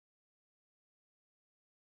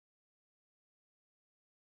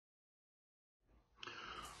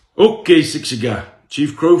Okay, Siksika,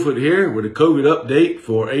 Chief Crowfoot here with a COVID update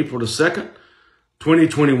for April the 2nd,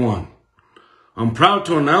 2021. I'm proud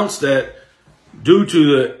to announce that due to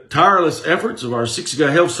the tireless efforts of our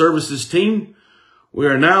Siksika Health Services team, we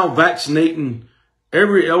are now vaccinating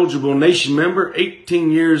every eligible nation member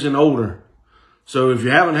 18 years and older. So if you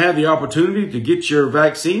haven't had the opportunity to get your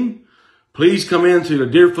vaccine, please come into the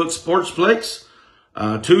Deerfoot Sportsplex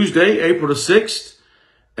Tuesday, April the 6th,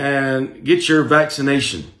 and get your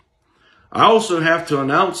vaccination. I also have to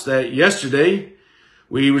announce that yesterday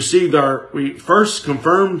we received our first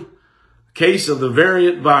confirmed case of the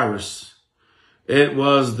variant virus. It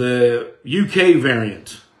was the UK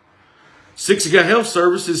variant. Siksika Health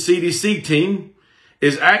Services CDC team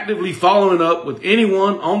is actively following up with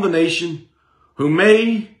anyone on the nation who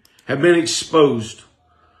may have been exposed.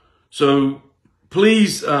 So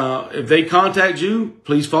please, if they contact you,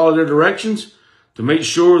 please follow their directions to make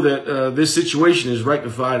sure that this situation is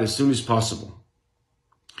rectified as soon as possible.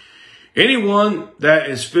 Anyone that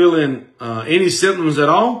is feeling any symptoms at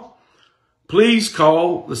all, please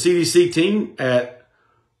call the CDC team at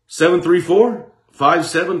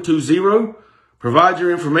 734-5720. Provide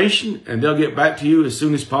your information and they'll get back to you as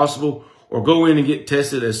soon as possible, or go in and get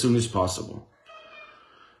tested as soon as possible.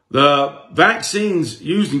 The vaccines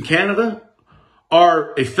used in Canada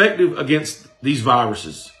are effective against these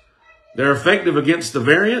viruses. They're effective against the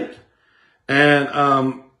variant, and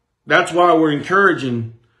that's why we're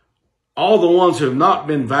encouraging all the ones who have not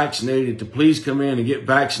been vaccinated to please come in and get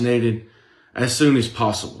vaccinated as soon as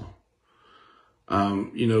possible.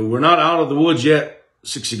 We're not out of the woods yet,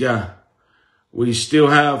 Siksika. We still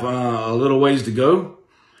have a little ways to go,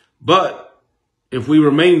 but if we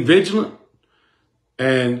remain vigilant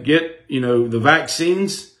and get, the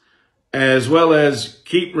vaccines, as well as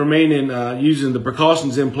keep remaining using the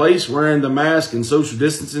precautions in place, wearing the mask and social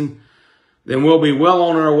distancing, then we'll be well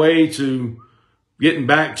on our way to getting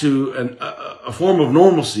back to a form of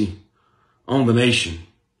normalcy on the nation.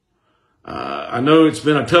 I know it's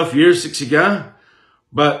been a tough year, Siksika,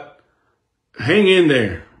 but hang in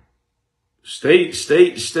there. Stay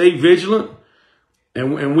vigilant,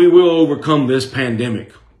 and we will overcome this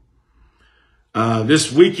pandemic.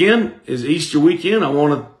 This weekend is Easter weekend. I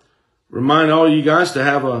want to remind all you guys to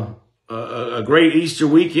have a great Easter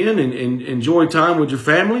weekend and enjoy time with your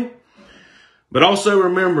family. But also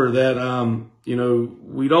remember that,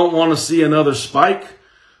 we don't want to see another spike.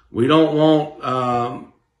 We don't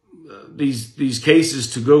want these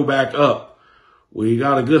cases to go back up. We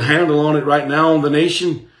got a good handle on it right now in the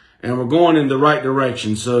nation, and we're going in the right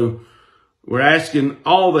direction. So we're asking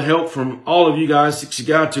all the help from all of you guys,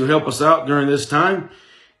 Siksika, to help us out during this time.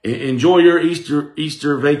 Enjoy your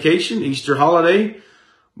Easter vacation, Easter holiday,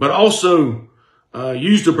 but also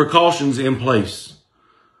use the precautions in place.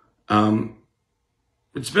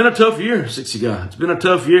 It's been a tough year, Siksika. It's been a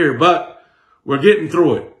tough year, but we're getting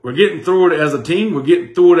through it. We're getting through it as a team. We're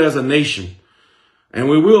getting through it as a nation, and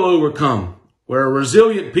we will overcome. We're a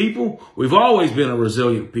resilient people. We've always been a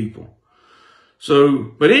resilient people.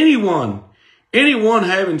 So, but anyone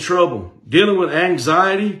having trouble dealing with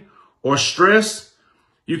anxiety or stress,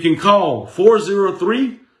 you can call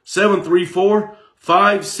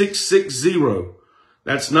 403-734-5660.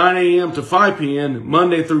 That's 9 a.m. to 5 p.m.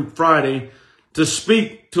 Monday through Friday to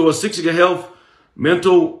speak to a Siksika Health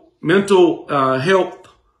mental health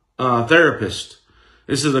therapist.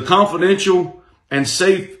 This is a confidential and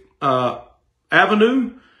safe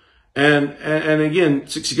avenue. And again,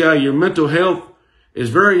 Siksika, your mental health is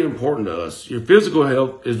very important to us. Your physical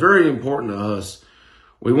health is very important to us.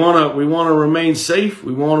 We want to remain safe.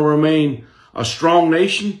 We want to remain a strong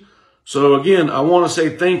nation. So again, I want to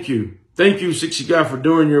say thank you. Thank you, Siksika, for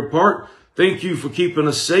doing your part. Thank you for keeping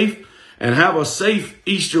us safe, and have a safe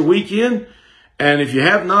Easter weekend. And if you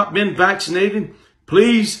have not been vaccinated,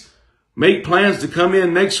 please make plans to come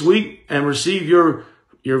in next week and receive your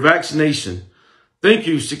vaccination. Thank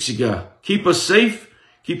you, Siksika. Keep us safe,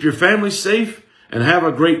 keep your family safe, and have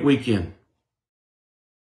a great weekend.